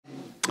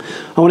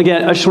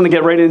I just want to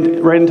get right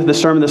into the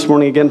sermon this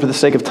morning again for the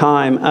sake of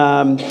time.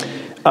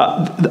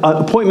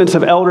 Appointments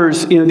of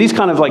elders, these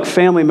kind of like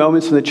family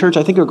moments in the church,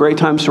 I think are great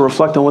times to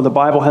reflect on what the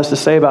Bible has to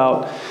say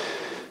about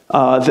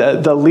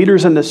the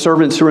leaders and the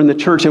servants who are in the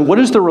church. And what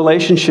is the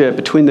relationship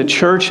between the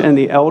church and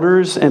the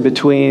elders, and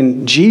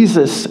between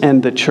Jesus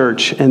and the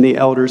church and the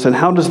elders? And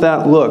how does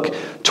that look?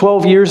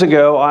 12 years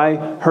ago, I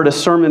heard a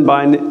sermon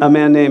by a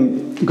man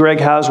named Greg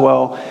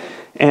Haswell,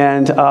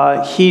 and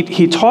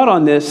he taught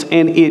on this,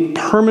 and it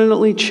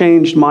permanently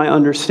changed my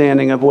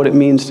understanding of what it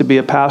means to be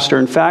a pastor.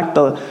 In fact,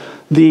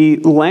 the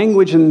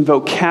language and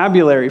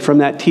vocabulary from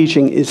that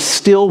teaching is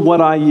still what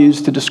I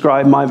use to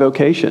describe my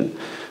vocation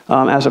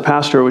as a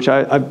pastor, which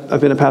I've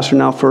been a pastor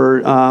now for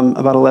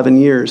about 11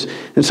 years.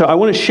 And so I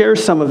want to share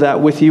some of that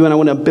with you, and I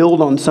want to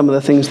build on some of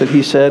the things that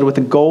he said with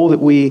the goal that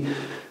we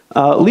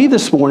leave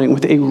this morning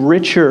with a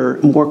richer,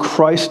 more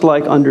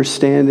Christ-like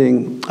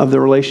understanding of the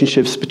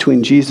relationships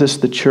between Jesus,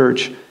 the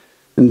church,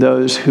 and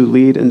those who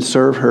lead and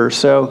serve her.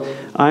 So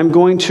I'm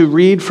going to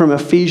read from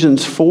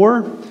Ephesians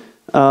 4,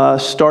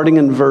 starting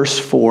in verse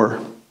 4.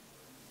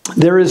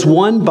 There is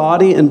one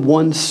body and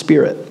one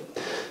Spirit,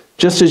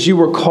 just as you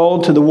were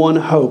called to the one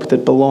hope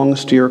that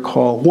belongs to your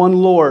call. One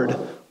Lord,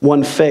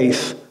 one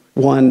faith,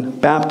 one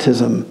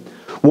baptism,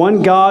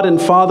 one God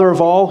and Father of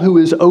all, who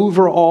is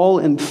over all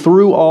and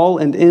through all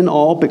and in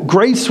all. But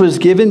grace was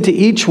given to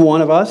each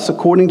one of us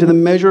according to the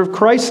measure of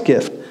Christ's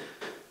gift.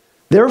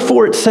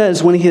 Therefore it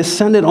says, when he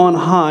ascended on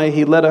high,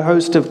 he led a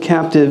host of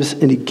captives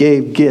and he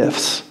gave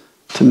gifts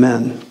to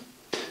men.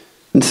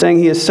 And saying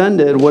he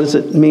ascended, what does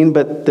it mean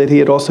but that he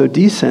had also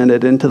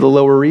descended into the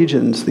lower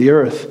regions, the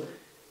earth?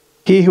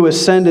 He who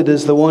ascended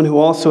is the one who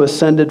also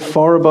ascended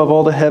far above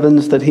all the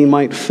heavens, that he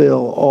might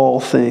fill all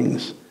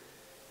things.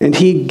 And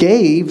he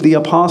gave the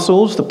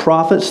apostles, the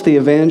prophets, the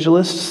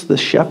evangelists, the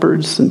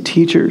shepherds and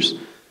teachers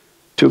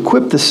to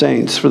equip the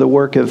saints for the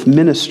work of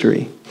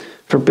ministry,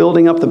 for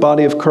building up the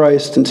body of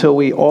Christ until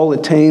we all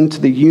attain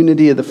to the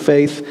unity of the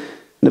faith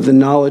and of the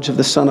knowledge of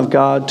the Son of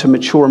God, to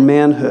mature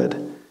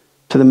manhood,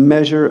 to the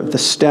measure of the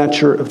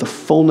stature of the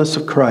fullness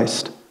of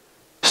Christ,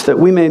 so that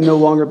we may no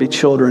longer be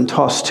children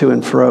tossed to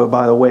and fro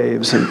by the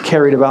waves and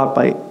carried about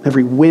by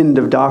every wind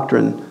of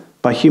doctrine,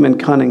 by human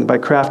cunning, by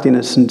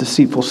craftiness and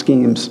deceitful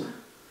schemes.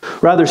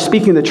 Rather,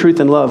 speaking the truth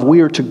in love, we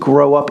are to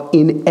grow up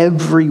in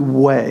every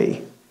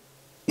way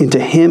into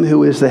him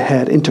who is the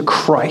head, into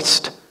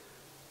Christ,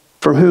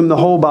 from whom the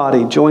whole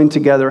body, joined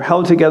together,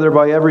 held together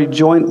by every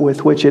joint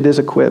with which it is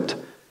equipped,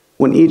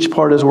 when each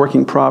part is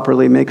working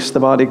properly, makes the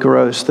body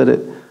grow so that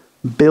it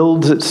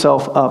builds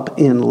itself up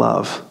in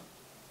love.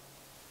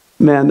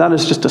 Man, that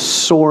is just a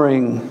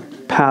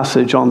soaring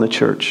passage on the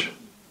church.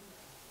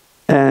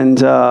 And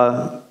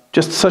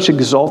just such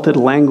exalted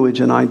language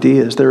and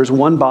ideas. There is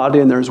one body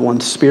and there is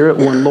one Spirit,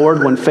 one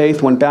Lord, one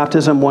faith, one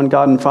baptism, one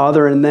God and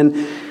Father. And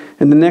then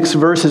in the next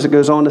verses it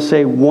goes on to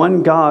say,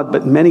 one God,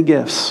 but many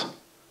gifts.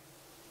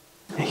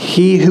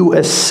 He who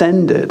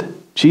ascended,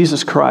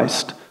 Jesus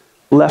Christ,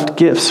 left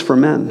gifts for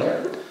men.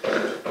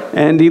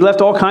 And he left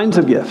all kinds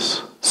of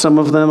gifts. Some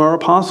of them are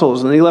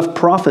apostles, and he left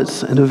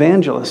prophets and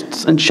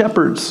evangelists and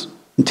shepherds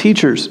and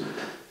teachers.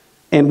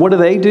 And what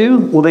do?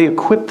 Well, they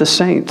equip the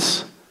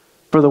saints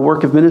for the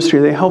work of ministry.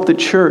 They help the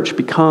church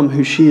become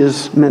who she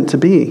is meant to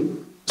be,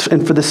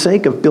 and for the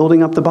sake of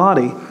building up the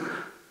body.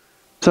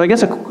 So I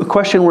guess a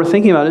question we're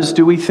thinking about is,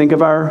 do we think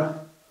of our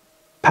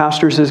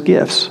pastors as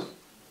gifts?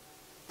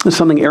 It's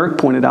something Eric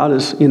pointed out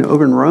is,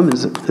 over in Rome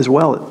as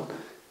well.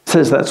 It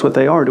says that's what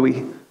they are. Do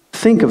we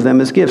think of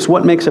them as gifts?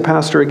 What makes a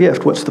pastor a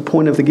gift? What's the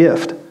point of the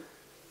gift?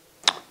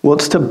 Well,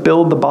 it's to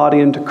build the body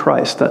into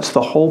Christ. That's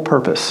the whole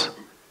purpose.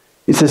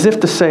 It's as if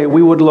to say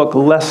we would look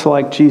less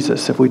like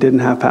Jesus if we didn't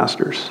have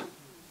pastors.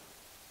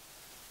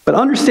 But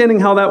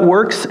understanding how that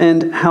works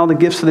and how the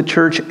gifts of the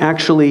church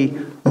actually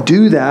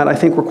do that, I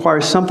think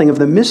requires something of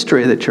the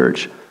mystery of the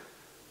church.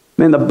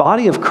 Man, the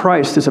body of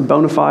Christ is a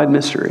bona fide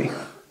mystery.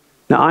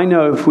 Now, I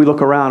know if we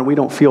look around, we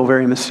don't feel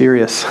very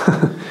mysterious.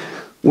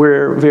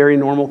 We're very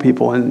normal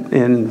people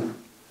in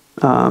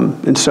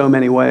so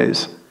many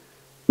ways.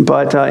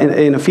 But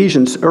in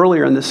Ephesians,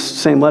 earlier in this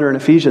same letter in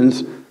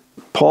Ephesians,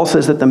 Paul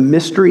says that the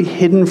mystery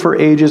hidden for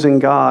ages in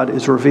God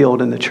is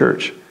revealed in the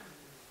church.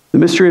 The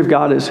mystery of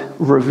God is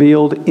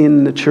revealed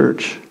in the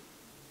church.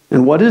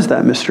 And what is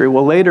that mystery?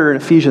 Well, later in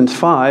Ephesians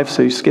 5,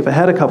 so you skip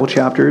ahead a couple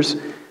chapters,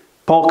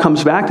 Paul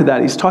comes back to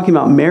that. He's talking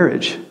about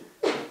marriage.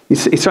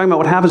 He's talking about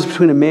what happens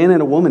between a man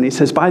and a woman. He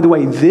says, by the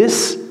way,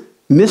 this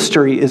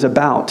mystery is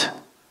about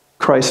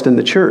Christ and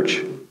the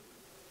church.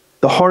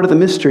 The heart of the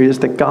mystery is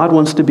that God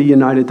wants to be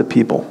united to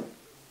people.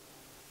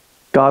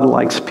 God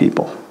likes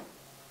people.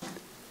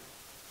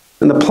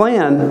 And the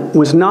plan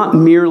was not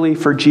merely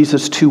for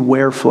Jesus to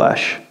wear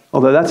flesh,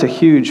 although that's a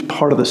huge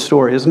part of the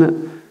story, isn't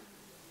it?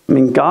 I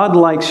mean, God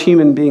likes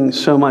human beings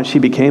so much, he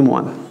became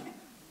one.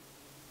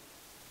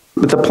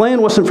 But the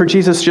plan wasn't for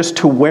Jesus just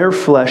to wear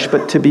flesh,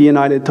 but to be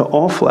united to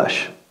all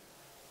flesh.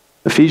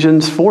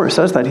 Ephesians 4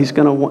 says that he's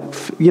going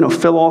to,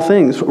 fill all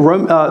things.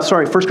 1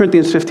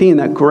 Corinthians 15,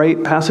 that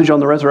great passage on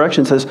the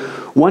resurrection says,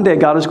 one day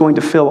God is going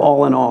to fill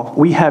all in all.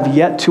 We have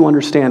yet to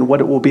understand what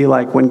it will be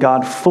like when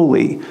God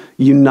fully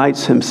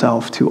unites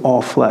himself to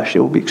all flesh. It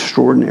will be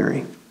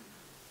extraordinary.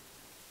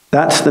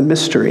 That's the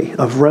mystery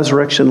of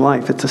resurrection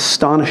life. It's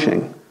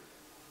astonishing.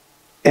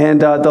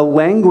 And the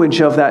language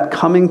of that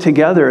coming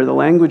together, the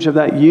language of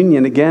that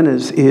union, again,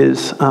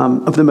 is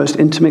of the most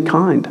intimate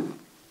kind.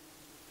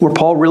 Where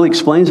Paul really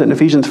explains it in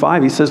Ephesians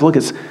 5, he says, look,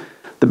 it's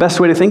the best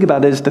way to think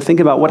about it is to think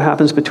about what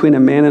happens between a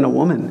man and a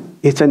woman.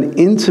 It's an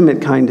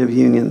intimate kind of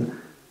union.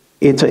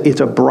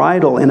 It's a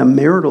bridal and a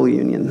marital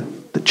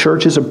union. The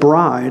church is a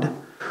bride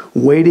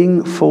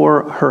waiting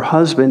for her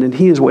husband, and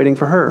he is waiting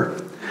for her.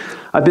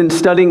 I've been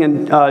studying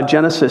in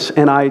Genesis,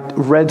 and I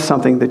read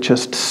something that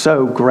just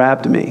so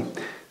grabbed me.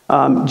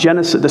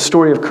 Genesis, the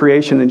story of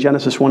creation in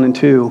Genesis 1 and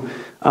 2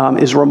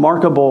 is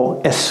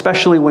remarkable,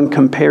 especially when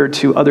compared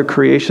to other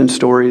creation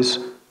stories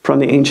from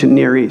the ancient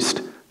Near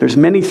East. There's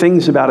many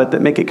things about it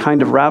that make it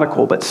kind of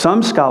radical, but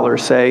some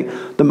scholars say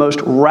the most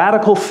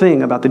radical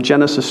thing about the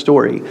Genesis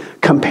story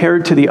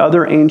compared to the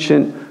other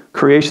ancient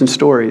creation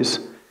stories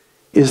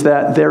is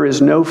that there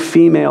is no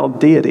female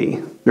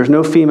deity. There's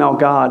no female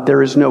God.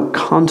 There is no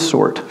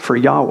consort for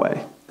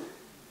Yahweh.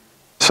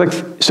 So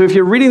if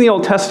you're reading the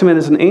Old Testament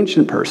as an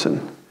ancient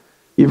person,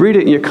 you read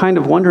it and you're kind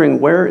of wondering,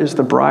 where is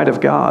the bride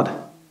of God?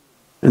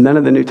 And then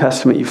in the New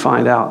Testament, you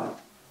find out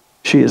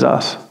she is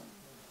us.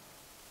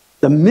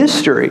 The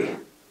mystery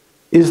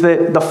is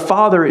that the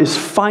Father is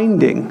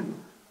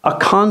finding a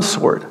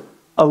consort,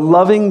 a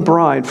loving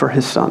bride for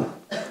his Son,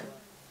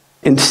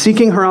 and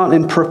seeking her out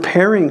and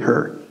preparing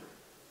her.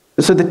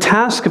 And so the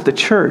task of the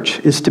church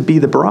is to be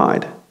the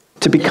bride,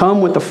 to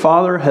become what the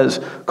Father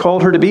has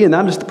called her to be, and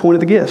that is the point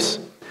of the gifts.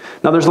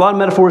 Now, there's a lot of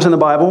metaphors in the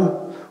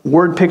Bible,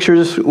 word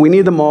pictures, we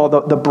need them all.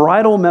 The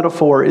bridal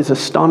metaphor is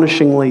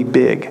astonishingly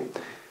big.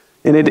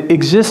 And it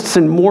exists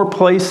in more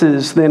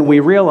places than we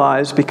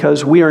realize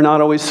because we are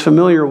not always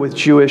familiar with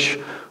Jewish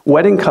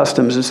wedding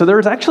customs. And so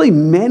there's actually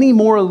many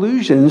more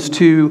allusions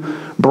to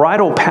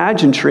bridal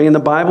pageantry in the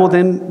Bible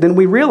than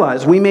we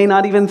realize. We may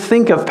not even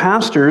think of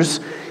pastors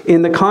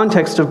in the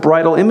context of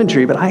bridal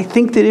imagery, but I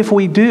think that if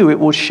we do, it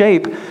will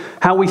shape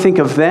how we think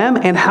of them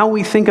and how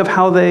we think of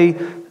how they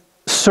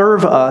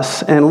serve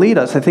us and lead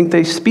us. I think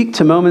they speak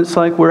to moments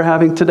like we're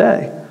having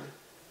today.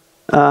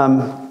 So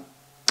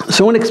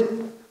I want to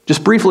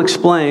just briefly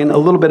explain a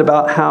little bit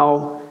about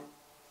how,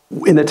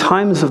 in the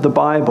times of the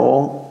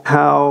Bible,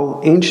 how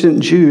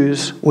ancient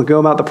Jews would go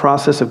about the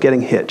process of getting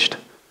hitched,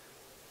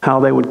 how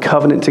they would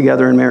covenant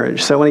together in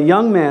marriage. So when a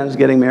young man is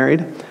getting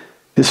married,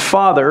 his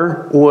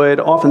father would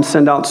often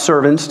send out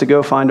servants to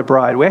go find a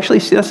bride. We actually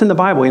see that's in the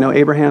Bible.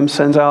 Abraham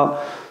sends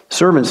out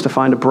servants to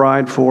find a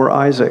bride for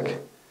Isaac.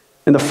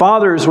 And the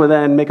fathers would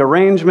then make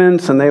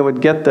arrangements, and they would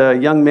get the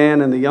young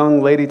man and the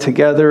young lady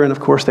together, and of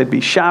course they'd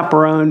be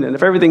chaperoned, and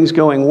if everything's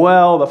going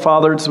well, the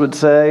fathers would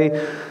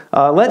say,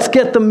 let's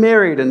get them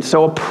married. And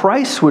so a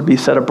price would be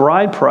set, a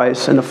bride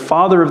price, and the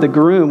father of the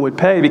groom would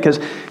pay, because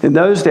in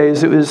those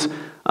days it was,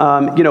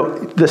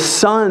 the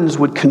sons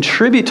would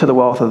contribute to the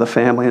wealth of the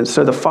family, and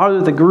so the father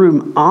of the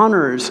groom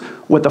honors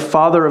what the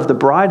father of the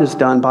bride has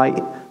done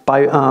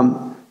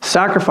by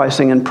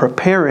sacrificing and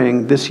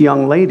preparing this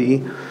young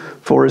lady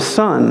for his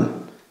son.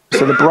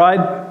 So the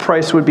bride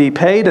price would be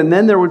paid, and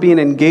then there would be an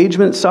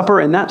engagement supper,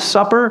 and that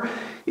supper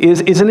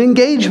is an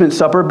engagement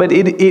supper, but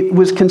it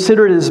was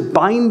considered as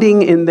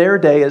binding in their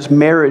day as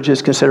marriage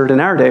is considered in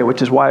our day,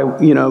 which is why,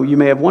 you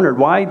may have wondered,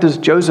 why does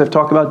Joseph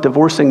talk about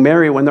divorcing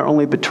Mary when they're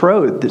only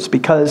betrothed? It's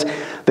because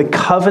the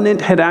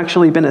covenant had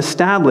actually been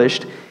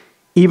established,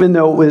 even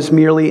though it was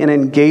merely an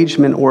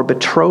engagement or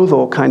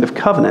betrothal kind of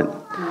covenant.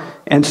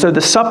 And so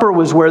the supper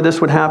was where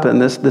this would happen,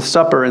 this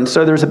supper. And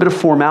so there's a bit of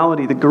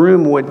formality. The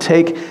groom would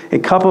take a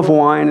cup of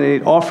wine and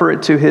he'd offer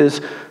it to his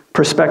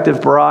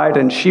prospective bride,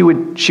 and she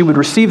would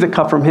receive the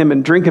cup from him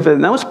and drink of it.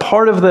 And that was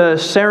part of the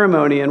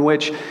ceremony in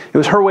which it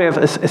was her way of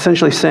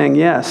essentially saying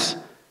yes.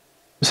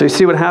 So you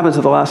see what happens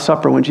at the Last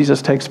Supper when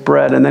Jesus takes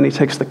bread and then he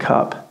takes the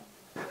cup.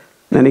 And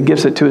then he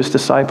gives it to his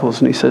disciples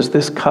and he says,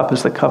 this cup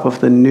is the cup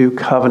of the new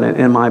covenant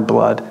in my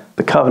blood.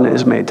 The covenant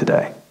is made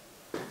today.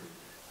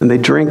 And they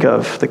drink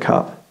of the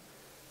cup.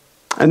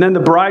 And then the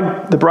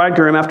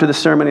bridegroom, after the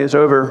ceremony is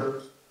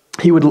over,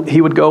 he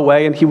would go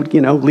away and he would,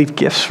 leave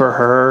gifts for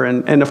her.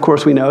 And of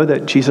course we know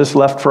that Jesus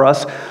left for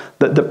us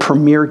the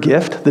premier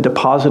gift, the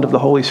deposit of the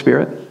Holy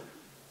Spirit,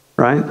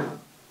 right?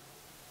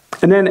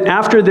 And then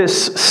after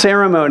this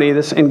ceremony,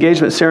 this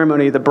engagement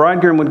ceremony, the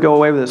bridegroom would go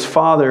away with his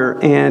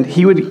father and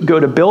he would go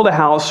to build a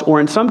house, or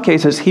in some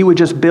cases he would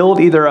just build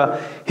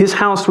his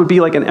house would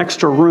be like an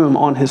extra room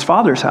on his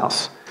father's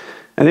house.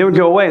 And they would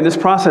go away, and this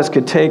process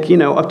could take,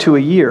 up to a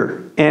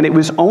year. And it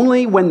was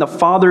only when the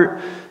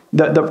father,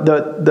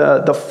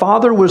 the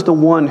father was the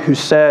one who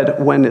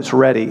said when it's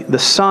ready. The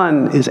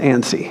son is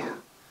antsy.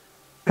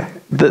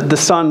 The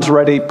son's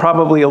ready,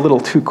 probably a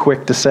little too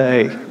quick to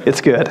say it's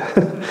good.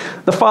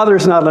 The father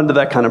is not under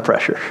that kind of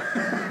pressure.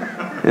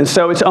 And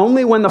so it's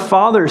only when the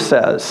father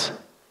says,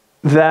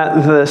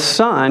 that the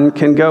son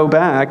can go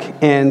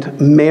back and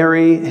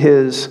marry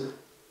his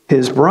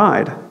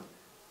bride.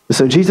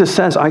 So Jesus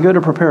says, I go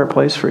to prepare a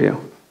place for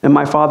you. In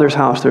my Father's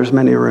house, there's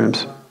many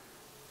rooms.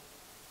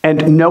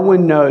 And no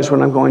one knows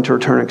when I'm going to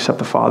return except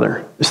the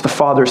Father. It's the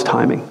Father's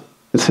timing.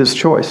 It's his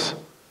choice.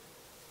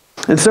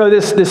 And so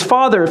this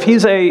father, if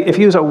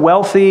he was a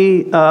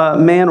wealthy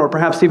man or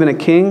perhaps even a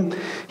king,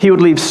 he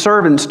would leave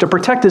servants to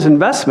protect his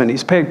investment.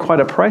 He's paid quite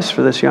a price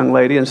for this young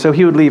lady. And so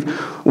he would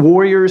leave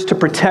warriors to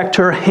protect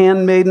her,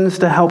 handmaidens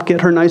to help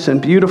get her nice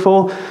and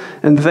beautiful.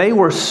 And they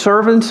were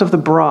servants of the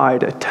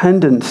bride,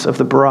 attendants of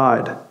the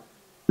bride.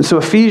 And so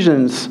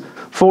Ephesians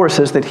 4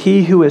 says that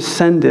he who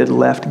ascended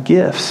left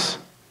gifts.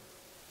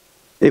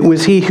 It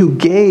was he who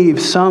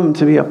gave some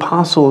to be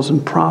apostles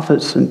and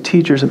prophets and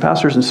teachers and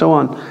pastors and so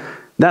on.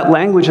 That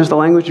language is the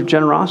language of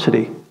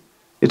generosity.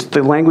 It's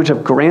the language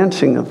of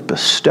granting, of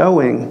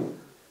bestowing.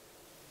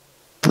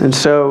 And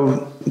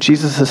so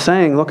Jesus is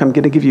saying, look, I'm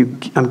going to give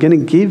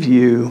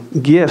you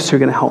gifts who are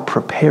going to help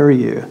prepare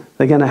you.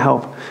 They're going to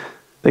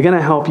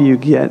help you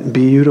get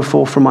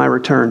beautiful for my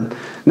return.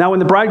 Now, when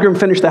the bridegroom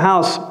finished the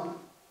house,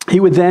 he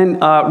would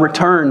then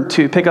return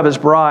to pick up his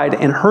bride,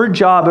 and her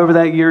job over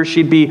that year,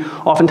 she'd be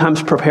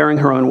oftentimes preparing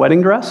her own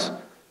wedding dress.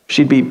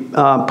 She'd be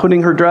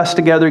putting her dress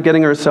together,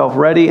 getting herself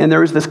ready, and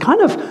there was this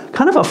kind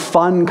of a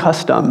fun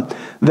custom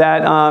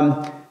that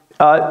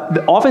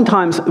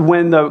oftentimes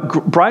when the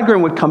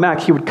bridegroom would come back,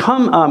 he would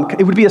come.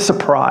 It would be a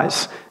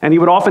surprise, and he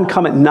would often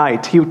come at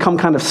night. He would come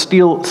kind of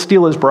steal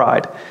his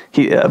bride.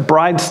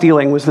 Bride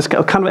stealing was this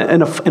kind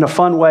of in a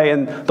fun way,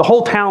 and the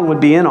whole town would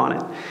be in on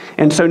it.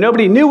 And so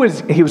nobody knew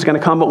he was going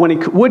to come, but when he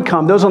would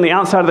come, those on the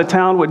outside of the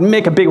town would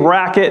make a big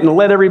racket and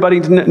let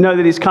everybody know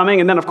that he's coming.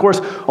 And then, of course,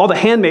 all the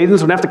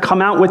handmaidens would have to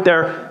come out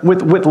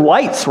with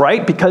lights,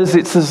 right? Because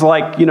this is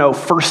like,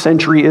 first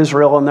century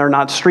Israel, and they're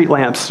not street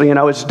lamps.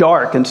 So, it's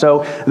dark. And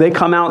so they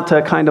come out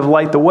to kind of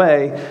light the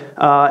way.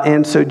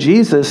 And so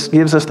Jesus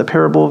gives us the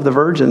parable of the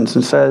virgins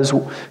and says,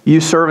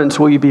 you servants,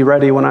 will you be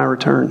ready when I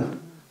return?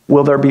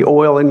 Will there be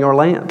oil in your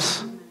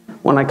lamps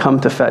when I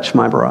come to fetch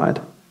my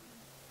bride?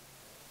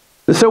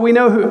 And so we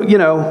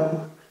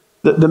know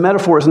the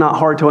metaphor is not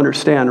hard to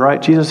understand,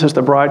 right? Jesus is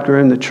the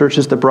bridegroom, the church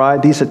is the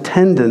bride. These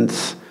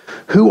attendants,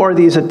 who are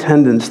these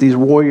attendants, these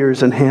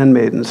warriors and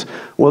handmaidens?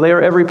 Well, they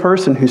are every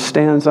person who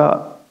stands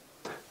up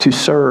to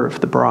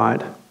serve the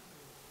bride.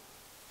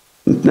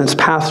 That's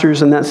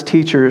pastors and that's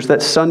teachers,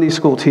 that's Sunday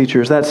school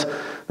teachers,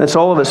 that's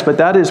all of us. But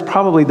that is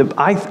probably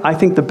I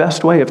think the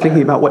best way of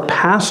thinking about what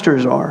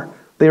pastors are.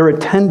 They are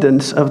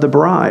attendants of the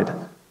bride.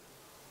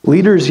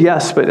 Leaders,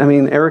 yes, but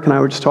Eric and I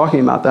were just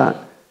talking about that.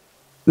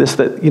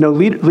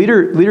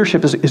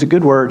 Leadership is a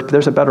good word, but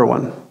there's a better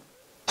one.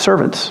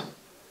 Servants.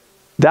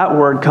 That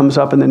word comes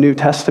up in the New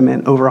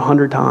Testament over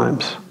 100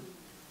 times.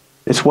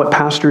 It's what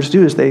pastors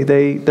do, is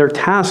they're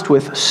tasked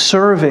with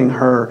serving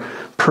her,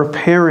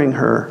 preparing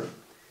her.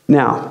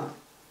 Now,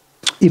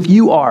 if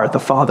you are the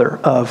father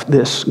of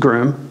this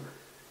groom,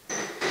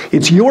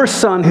 it's your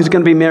son who's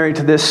going to be married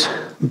to this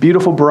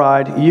beautiful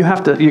bride. You're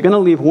going to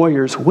leave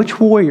warriors. Which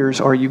warriors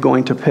are you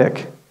going to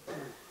pick?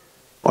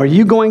 Are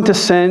you going to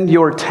send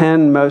your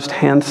 10 most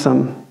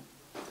handsome,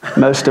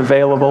 most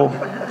available,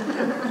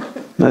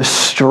 most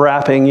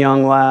strapping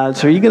young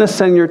lads? Are you going to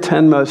send your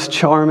 10 most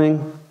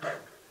charming?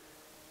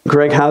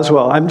 Greg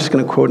Haswell, I'm just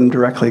going to quote him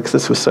directly because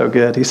this was so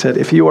good. He said,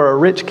 if you are a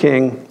rich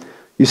king,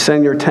 you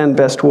send your 10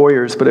 best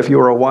warriors, but if you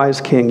are a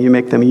wise king, you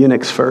make them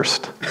eunuchs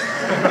first.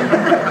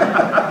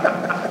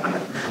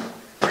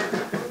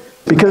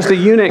 Because the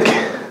eunuch,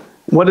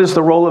 what is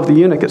the role of the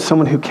eunuch? It's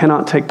someone who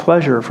cannot take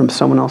pleasure from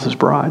someone else's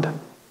bride.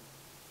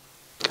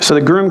 So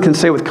the groom can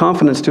say with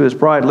confidence to his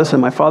bride, listen,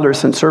 my father has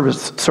sent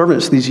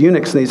servants, these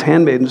eunuchs and these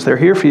handmaidens, they're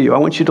here for you. I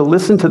want you to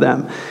listen to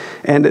them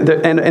and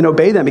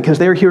obey them because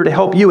they're here to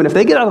help you. And if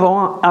they get out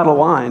of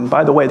line,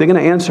 by the way, they're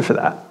going to answer for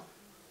that.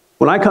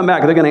 When I come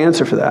back, they're going to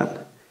answer for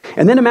that.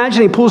 And then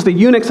imagine he pulls the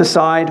eunuchs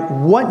aside.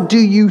 What do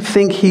you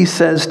think he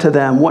says to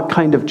them? What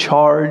kind of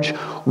charge?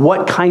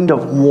 What kind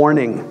of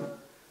warning?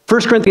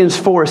 1 Corinthians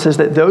 4 says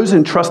that those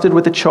entrusted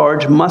with the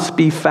charge must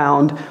be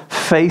found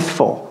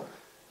faithful.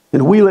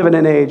 And we live in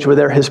an age where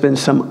there has been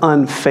some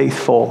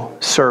unfaithful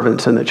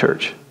servants in the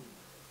church.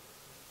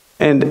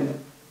 And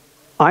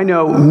I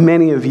know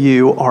many of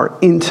you are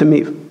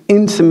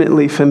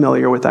intimately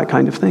familiar with that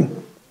kind of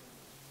thing.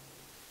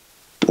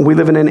 We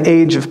live in an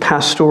age of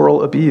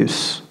pastoral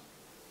abuse.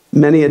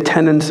 Many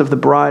attendants of the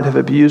bride have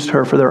abused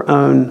her for their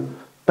own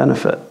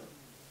benefit.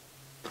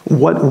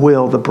 What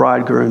will the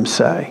bridegroom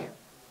say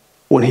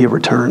when he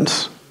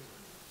returns?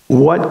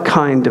 What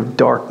kind of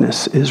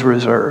darkness is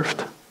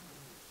reserved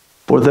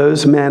for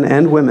those men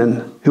and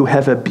women who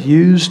have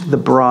abused the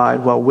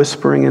bride while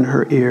whispering in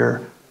her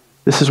ear,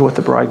 this is what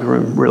the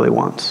bridegroom really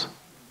wants?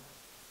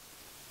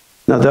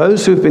 Now,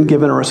 those who've been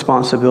given a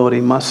responsibility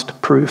must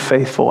prove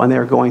faithful, and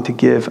they're going to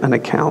give an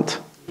account.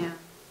 Yeah.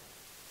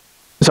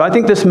 So I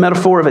think this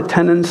metaphor of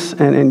attendants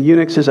and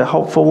eunuchs is a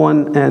helpful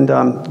one. And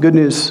good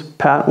news,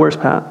 Pat, where's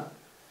Pat?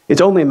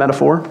 It's only a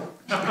metaphor.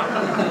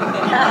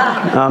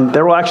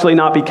 There will actually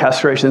not be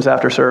castrations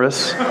after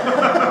service.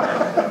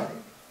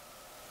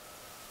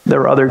 There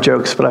were other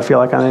jokes, but I feel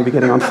like I may be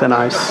getting on thin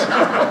ice. So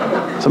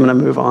I'm going to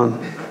move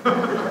on.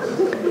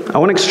 I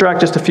want to extract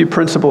just a few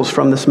principles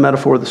from this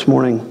metaphor this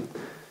morning.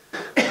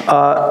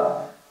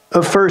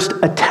 First,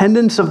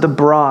 attendants of the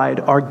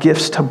bride are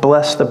gifts to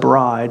bless the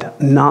bride,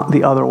 not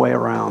the other way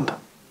around.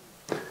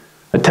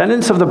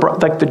 Attendants of the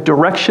bride, like the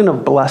direction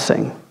of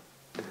blessing,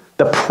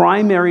 the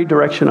primary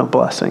direction of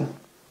blessing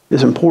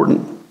is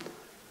important.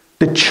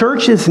 The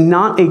church is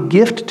not a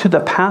gift to the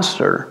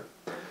pastor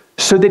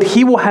so that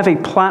he will have a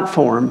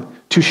platform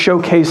to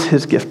showcase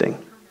his gifting.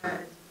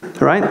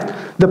 Right?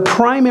 The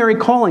primary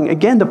calling,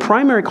 again, the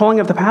primary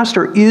calling of the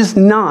pastor is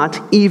not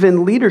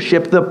even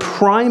leadership. The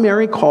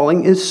primary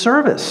calling is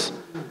service.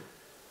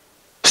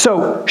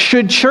 So,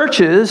 should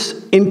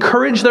churches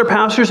encourage their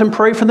pastors and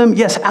pray for them?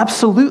 Yes,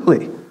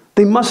 absolutely.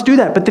 They must do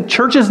that. But the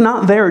church is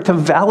not there to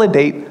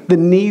validate the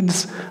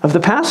needs of the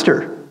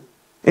pastor.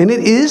 And it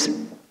is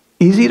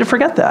easy to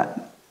forget that.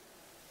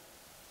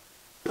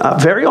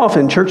 Very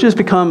often, churches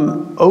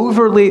become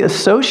overly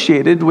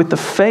associated with the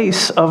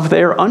face of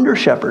their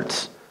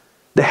under-shepherds.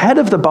 The head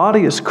of the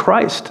body is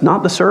Christ,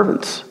 not the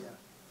servants.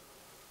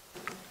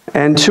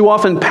 And too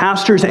often,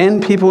 pastors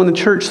and people in the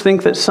church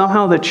think that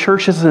somehow the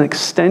church is an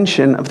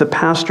extension of the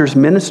pastor's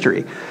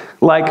ministry,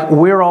 like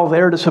we're all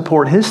there to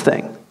support his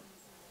thing.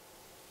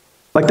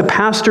 Like the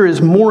pastor is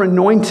more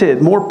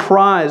anointed, more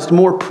prized,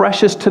 more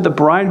precious to the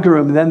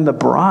bridegroom than the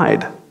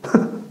bride.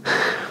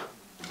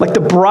 Like the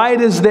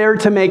bride is there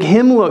to make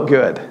him look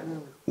good.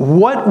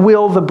 What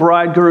will the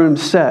bridegroom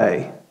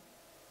say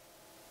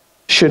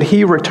should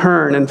he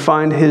return and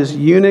find his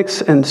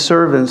eunuchs and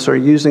servants are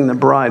using the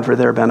bride for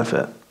their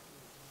benefit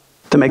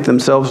to make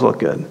themselves look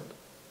good?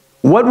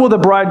 What will the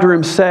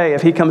bridegroom say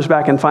if he comes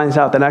back and finds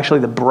out that actually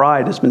the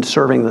bride has been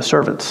serving the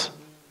servants?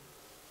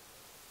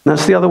 And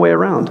that's the other way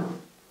around.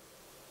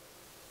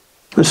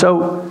 And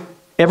so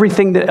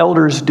everything that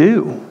elders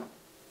do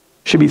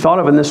should be thought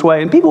of in this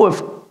way. And people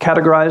have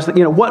categorized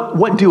that,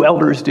 what do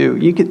elders do?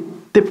 You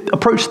could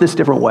approach this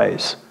different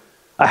ways.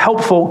 A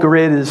helpful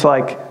grid is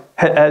like,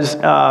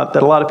 that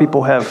a lot of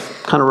people have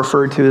kind of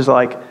referred to as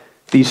like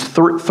these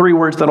three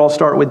words that all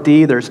start with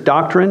D. There's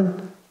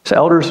doctrine. So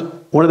elders,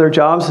 one of their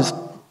jobs is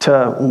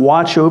to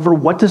watch over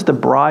what does the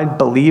bride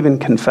believe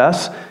and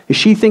confess. Is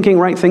she thinking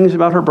right things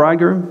about her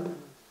bridegroom?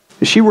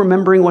 Is she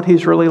remembering what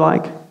he's really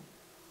like?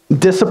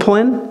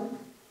 Discipline.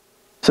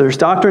 So there's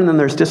doctrine, then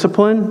there's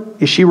discipline.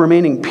 Is she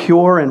remaining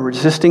pure and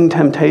resisting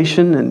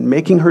temptation and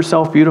making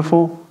herself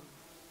beautiful?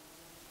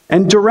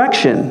 And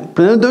direction.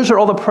 Those are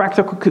all the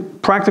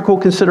practical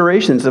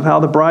considerations of how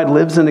the bride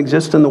lives and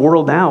exists in the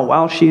world now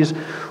while she's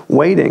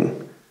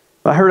waiting.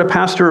 I heard a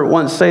pastor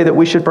once say that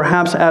we should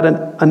perhaps add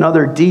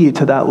another D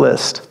to that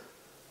list.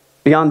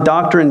 Beyond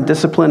doctrine,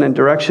 discipline, and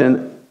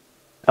direction,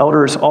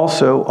 elders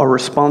also are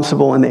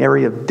responsible in the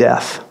area of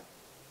death.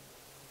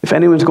 If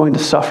anyone's going to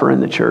suffer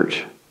in the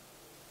church,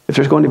 if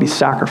there's going to be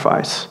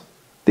sacrifice,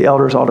 the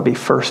elders ought to be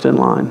first in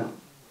line.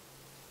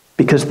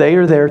 Because they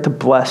are there to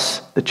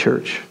bless the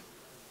church.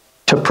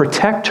 To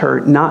protect her,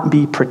 not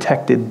be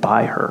protected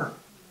by her.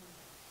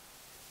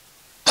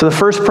 So the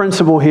first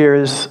principle here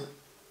is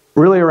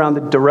really around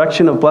the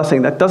direction of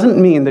blessing. That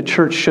doesn't mean the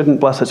church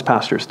shouldn't bless its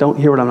pastors. Don't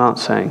hear what I'm not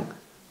saying.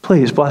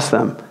 Please bless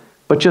them.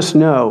 But just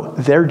know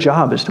their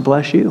job is to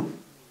bless you.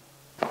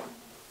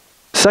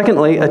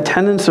 Secondly,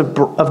 attendance of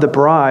the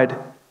bride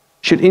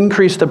should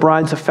increase the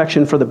bride's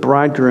affection for the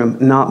bridegroom,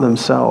 not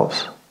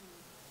themselves.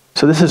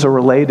 So this is a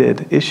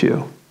related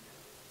issue.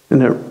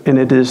 And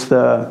it is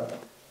the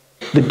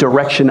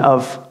direction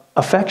of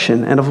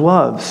affection and of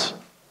loves.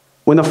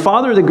 When the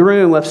father of the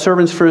groom left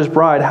servants for his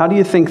bride, how do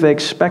you think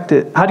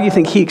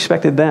he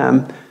expected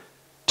them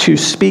to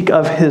speak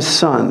of his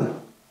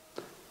son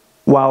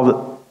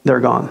while they're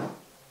gone?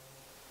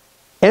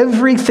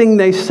 Everything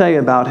they say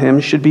about him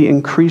should be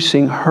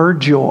increasing her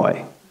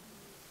joy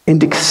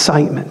and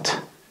excitement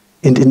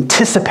and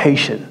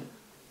anticipation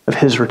of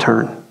his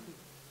return.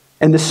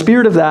 And the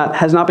spirit of that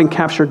has not been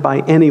captured by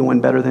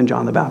anyone better than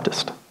John the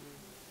Baptist.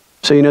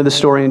 So you know the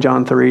story in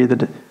John 3,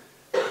 that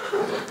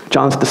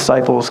John's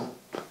disciples,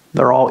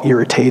 they're all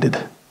irritated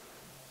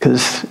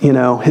because,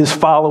 his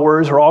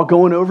followers are all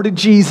going over to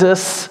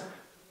Jesus.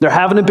 They're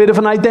having a bit of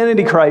an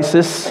identity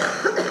crisis.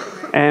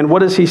 And what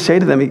does he say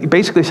to them? He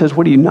basically says,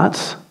 what are you,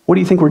 nuts? What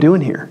do you think we're doing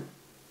here?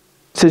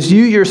 He says,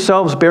 you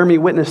yourselves bear me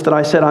witness that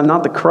I said I'm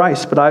not the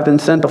Christ, but I've been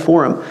sent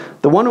before him.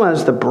 The one who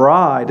has the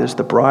bride is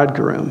the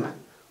bridegroom.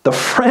 The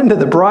friend of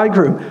the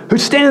bridegroom who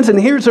stands and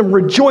hears him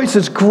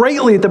rejoices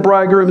greatly at the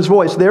bridegroom's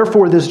voice.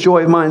 Therefore, this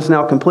joy of mine is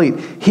now complete.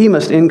 He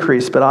must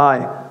increase, but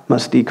I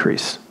must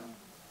decrease.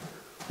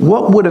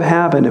 What would have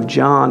happened if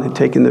John had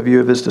taken the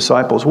view of his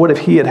disciples? What if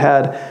he had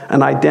had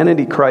an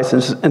identity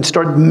crisis and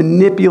started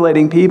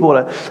manipulating people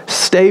to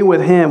stay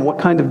with him? What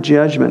kind of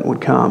judgment would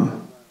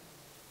come?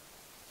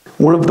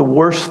 One of the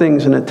worst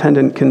things an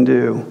attendant can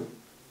do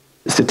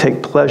is to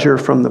take pleasure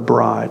from the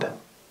bride.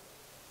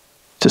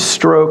 To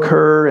stroke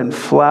her and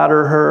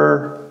flatter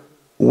her,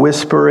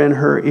 whisper in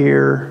her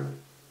ear,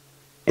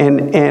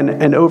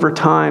 and over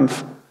time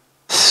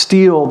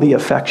steal the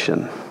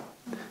affection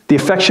the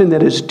affection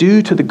that is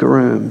due to the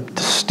groom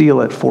to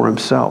steal it for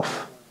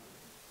himself.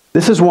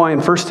 This is why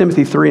in 1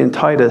 Timothy 3 and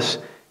Titus,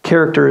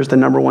 character is the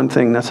number one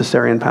thing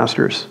necessary in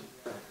pastors.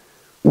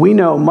 We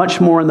know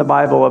much more in the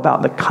Bible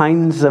about the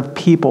kinds of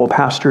people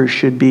pastors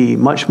should be,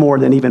 much more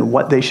than even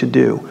what they should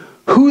do.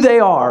 Who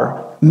they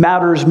are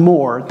matters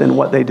more than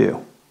what they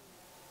do.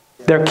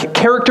 Their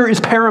character is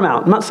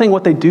paramount. I'm not saying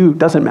what they do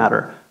doesn't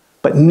matter,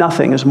 but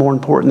nothing is more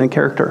important than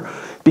character,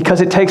 because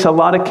it takes a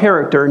lot of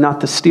character not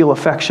to steal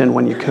affection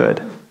when you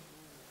could.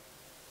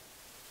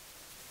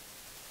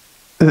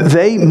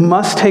 They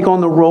must take on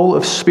the role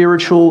of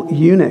spiritual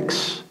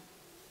eunuchs.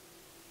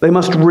 They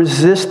must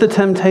resist the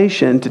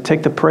temptation to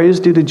take the praise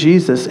due to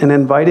Jesus and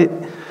invite it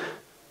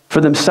for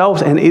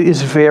themselves, and it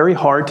is very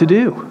hard to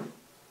do.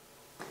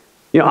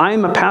 You know, I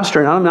am a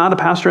pastor, and I'm not a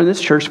pastor in this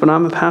church, but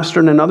I'm a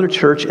pastor in another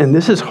church, and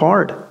this is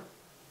hard.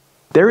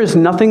 There is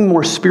nothing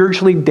more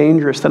spiritually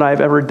dangerous that I've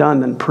ever done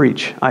than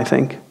preach, I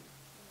think.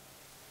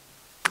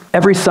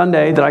 Every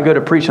Sunday that I go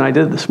to preach, and I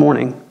did it this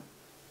morning,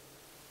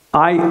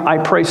 I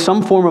pray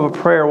some form of a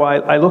prayer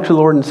while I look to the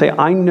Lord and say,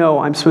 I know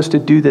I'm supposed to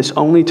do this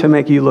only to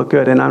make you look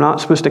good, and I'm not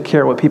supposed to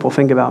care what people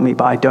think about me,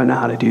 but I don't know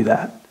how to do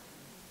that.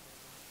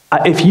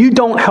 If you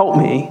don't help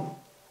me,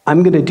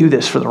 I'm going to do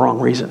this for the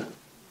wrong reason.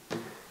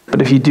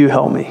 But if you do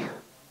help me,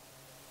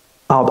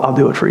 I'll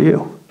do it for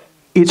you.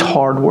 It's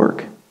hard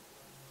work.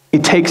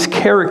 It takes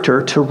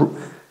character to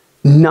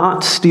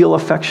not steal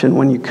affection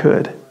when you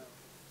could.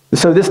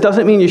 So this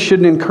doesn't mean you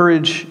shouldn't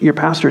encourage your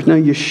pastors. No,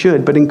 you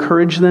should, but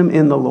encourage them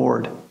in the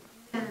Lord.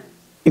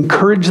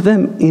 Encourage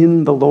them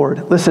in the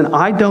Lord. Listen,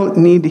 I don't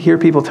need to hear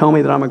people tell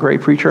me that I'm a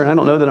great preacher, and I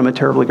don't know that I'm a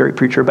terribly great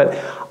preacher, but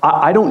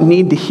I don't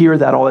need to hear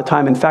that all the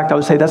time. In fact, I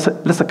would say that's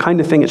the kind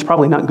of thing it's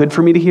probably not good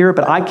for me to hear,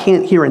 but I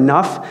can't hear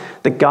enough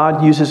that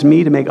God uses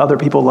me to make other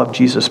people love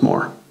Jesus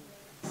more.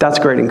 That's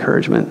great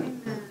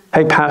encouragement.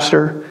 Hey,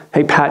 pastor,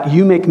 hey, Pat,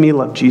 you make me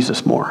love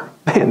Jesus more.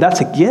 Man, that's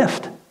a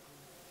gift.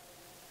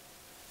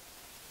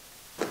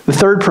 The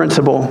third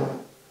principle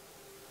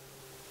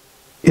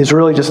is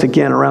really just,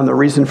 again, around the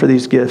reason for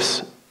these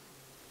gifts.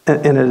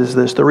 And it is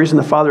this: the reason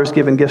the Father has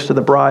given gifts to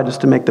the bride is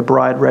to make the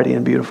bride ready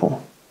and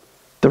beautiful.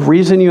 The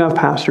reason you have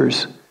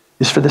pastors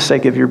is for the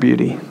sake of your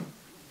beauty.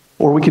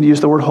 Or we could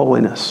use the word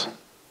holiness.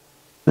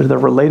 They're the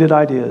related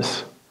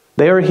ideas.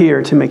 They are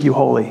here to make you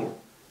holy,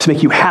 to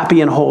make you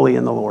happy and holy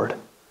in the Lord.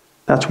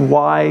 That's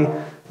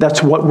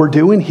what we're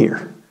doing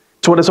here.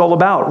 It's what it's all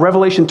about.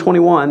 Revelation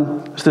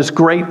 21 is this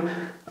great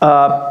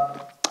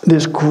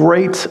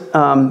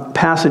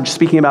passage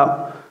speaking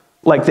about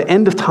like the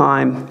end of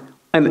time,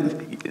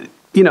 and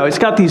you know, it's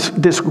got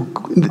this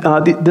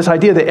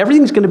idea that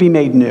everything's going to be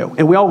made new,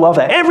 and we all love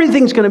that.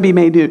 Everything's going to be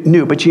made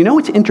new. But you know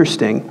what's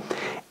interesting?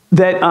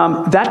 That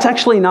that's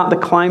actually not the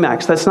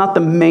climax. That's not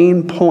the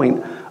main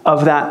point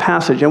of that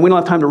passage, and we don't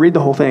have time to read the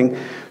whole thing.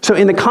 So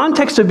in the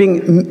context of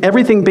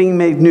everything being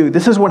made new,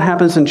 this is what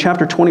happens in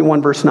chapter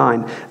 21, verse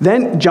 9.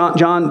 Then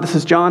John, this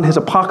is John, his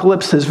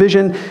apocalypse, his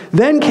vision.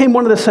 Then came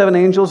one of the seven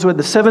angels who had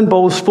the seven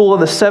bowls full of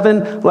the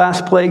seven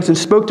last plagues and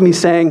spoke to me,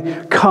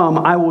 saying, "Come,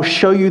 I will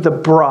show you the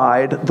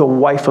bride, the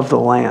wife of the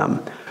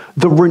Lamb."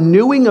 The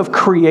renewing of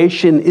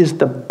creation is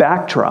the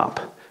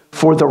backdrop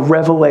for the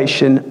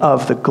revelation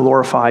of the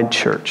glorified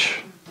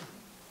church.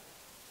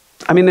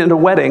 I mean, in a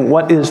wedding,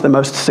 what is the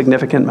most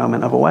significant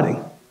moment of a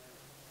wedding?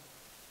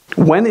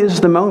 When is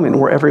the moment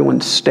where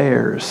everyone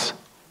stares,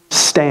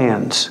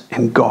 stands,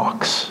 and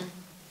gawks?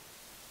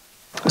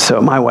 So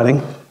at my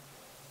wedding,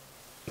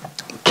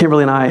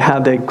 Kimberly and I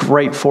had the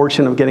great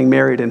fortune of getting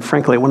married in,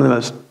 frankly,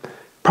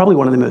 probably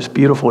one of the most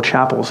beautiful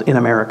chapels in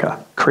America.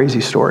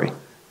 Crazy story.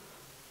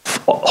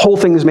 Whole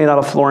thing is made out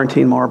of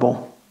Florentine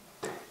marble.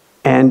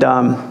 And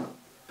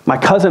my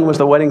cousin was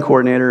the wedding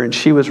coordinator, and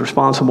she was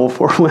responsible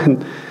for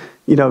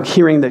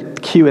hearing the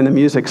cue in the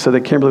music so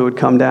that Kimberly would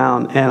come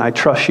down. And I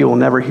trust she will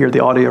never hear the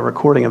audio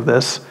recording of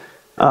this.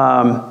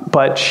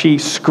 But she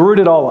screwed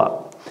it all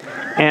up.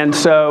 And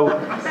so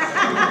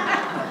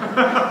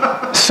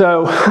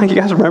you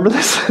guys remember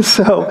this?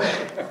 So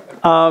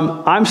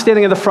I'm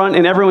standing at the front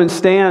and everyone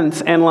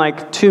stands, and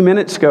like 2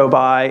 minutes go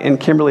by and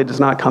Kimberly does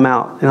not come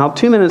out. Now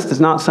 2 minutes does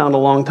not sound a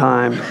long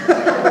time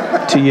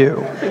to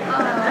you.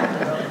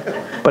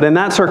 But in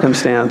that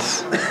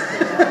circumstance,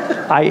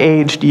 I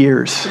aged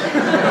years.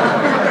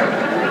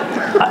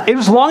 It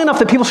was long enough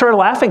that people started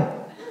laughing.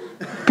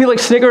 People like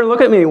snigger and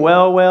look at me.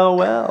 Well.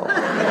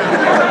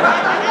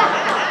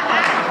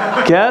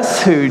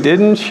 Guess who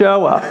didn't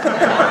show up?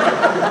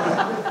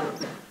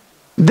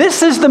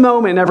 This is the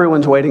moment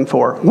everyone's waiting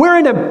for. We're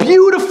in a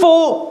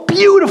beautiful,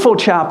 beautiful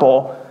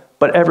chapel,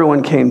 but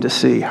everyone came to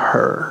see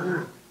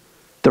her.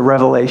 The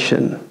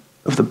revelation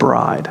of the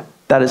bride.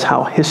 That's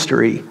how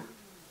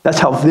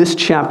this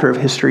chapter of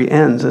history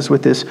ends, is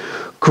with this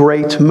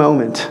great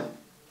moment.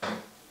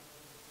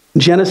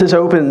 Genesis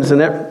opens,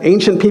 and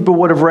ancient people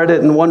would have read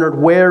it and wondered,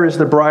 where is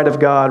the bride of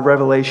God?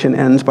 Revelation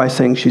ends by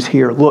saying she's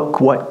here. Look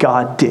what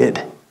God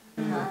did.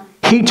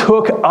 He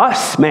took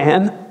us,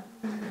 man.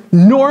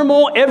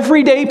 normal,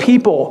 everyday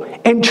people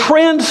and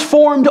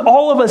transformed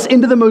all of us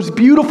into the most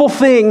beautiful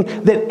thing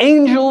that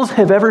angels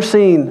have ever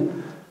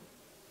seen.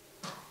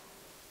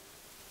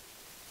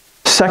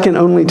 Second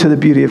only to the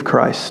beauty of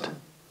Christ.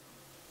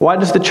 Why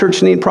does the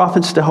church need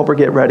prophets? To help her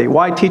get ready.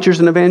 Why teachers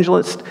and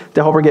evangelists?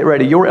 To help her get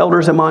ready. Your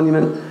elders at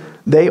Monument,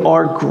 they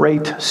are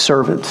great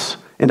servants.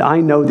 And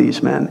I know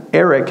these men.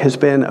 Eric has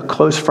been a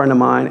close friend of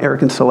mine,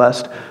 Eric and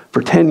Celeste,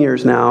 for 10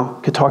 years now.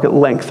 Could talk at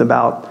length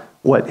about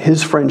what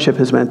his friendship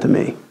has meant to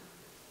me.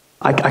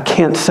 I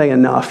can't say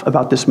enough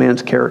about this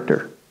man's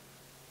character.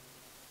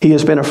 He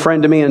has been a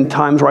friend to me in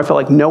times where I feel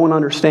like no one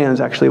understands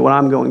actually what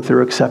I'm going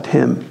through except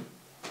him.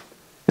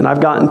 And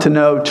I've gotten to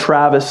know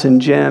Travis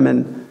and Jim,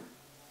 and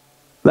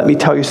let me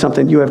tell you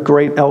something, you have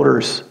great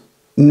elders,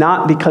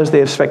 not because they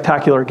have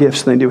spectacular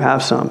gifts, and they do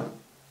have some,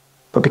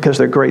 but because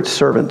they're great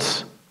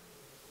servants.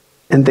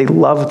 And they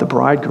love the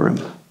bridegroom,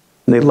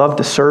 and they love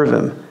to serve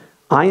him.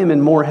 I am in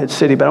Morehead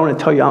City, but I want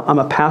to tell you, I'm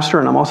a pastor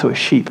and I'm also a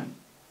sheep.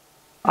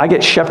 I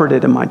get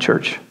shepherded in my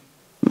church.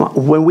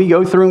 When we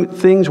go through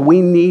things,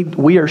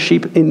 we are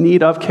sheep in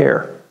need of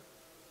care.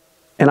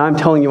 And I'm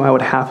telling you, I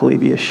would happily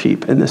be a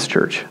sheep in this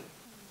church.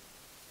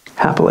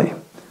 Happily.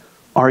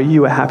 Are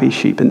you a happy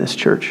sheep in this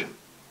church?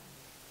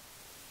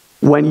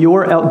 When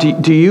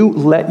do you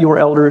let your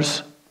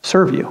elders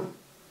serve you?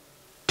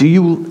 Do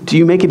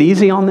you make it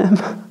easy on them?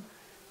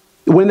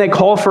 When they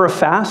call for a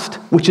fast,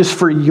 which is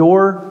for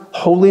your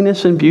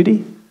holiness and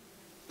beauty,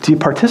 do you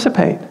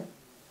participate?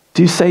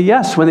 Do you say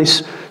yes? When they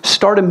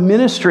start a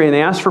ministry and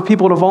they ask for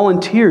people to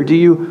volunteer, do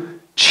you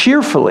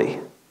cheerfully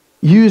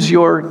use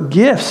your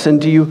gifts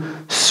and do you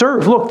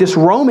serve? Look, this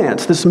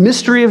romance, this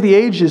mystery of the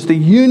ages, the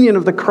union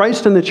of the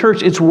Christ and the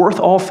church, it's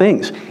worth all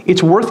things.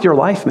 It's worth your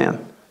life,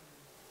 man.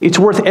 It's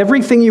worth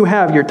everything you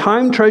have, your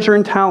time, treasure,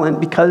 and talent,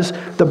 because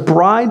the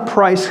bride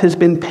price has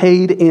been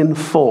paid in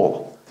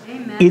full.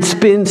 Amen. It's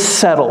been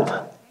settled.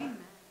 Amen.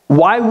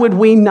 Why would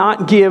we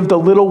not give the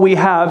little we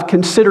have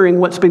considering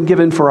what's been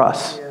given for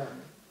us?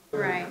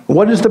 Right.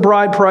 What is the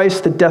bride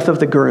price? The death of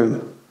the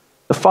groom.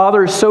 The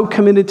Father is so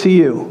committed to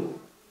you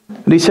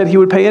that he said he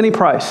would pay any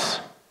price,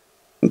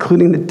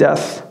 including the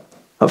death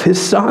of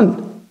his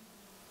Son.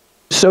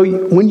 So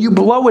when you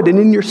blow it and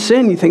in your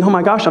sin, you think, oh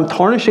my gosh, I'm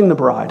tarnishing the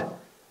bride.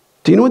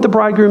 Do you know what the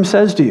bridegroom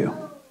says to you?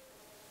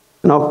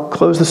 And I'll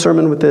close the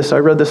sermon with this. I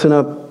read this in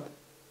a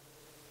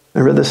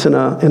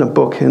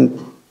book,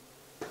 and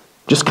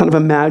just kind of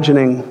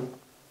imagining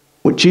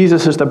what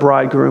Jesus as the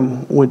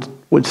bridegroom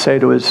would say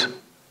to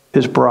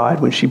his bride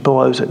when she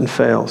blows it and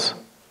fails.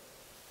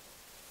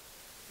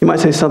 You might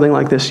say something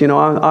like this,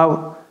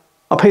 I'll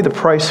pay the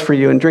price for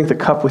you and drink the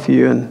cup with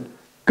you and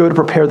go to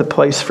prepare the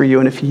place for you.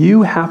 And if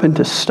you happen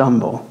to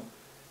stumble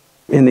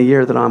in the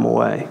year that I'm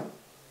away,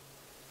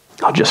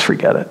 I'll just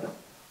forget it.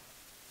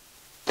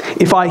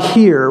 If I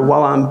hear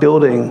while I'm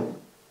building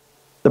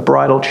the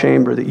bridal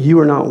chamber that you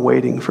are not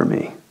waiting for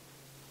me,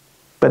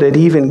 but had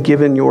even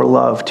given your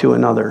love to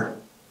another,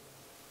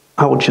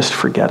 I will just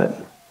forget it.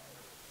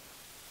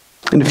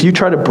 And if you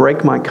try to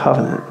break my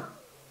covenant,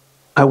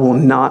 I will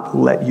not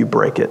let you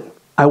break it.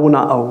 I will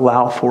not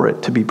allow for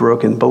it to be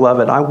broken.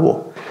 Beloved, I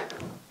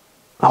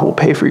will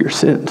pay for your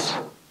sins.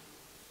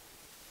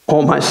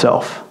 All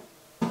myself.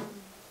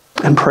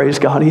 And praise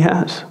God, he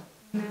has.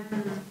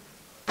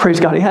 Praise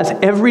God, he has.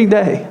 Every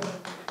day,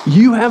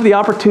 you have the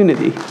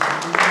opportunity.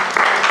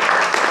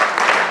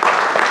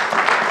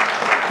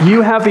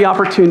 You have the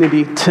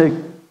opportunity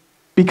to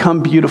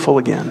become beautiful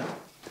again.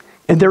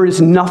 And there is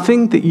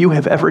nothing that you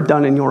have ever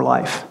done in your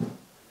life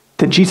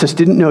that Jesus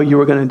didn't know you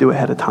were going to do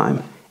ahead of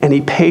time. And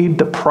he paid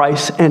the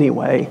price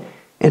anyway.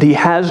 And he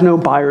has no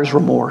buyer's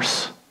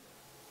remorse.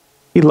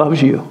 He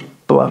loves you,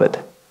 beloved.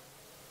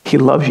 He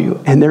loves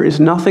you. And there is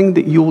nothing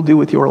that you will do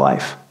with your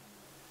life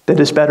that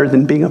is better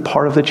than being a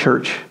part of the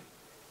church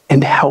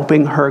and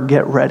helping her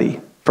get ready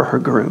for her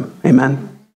groom. Amen.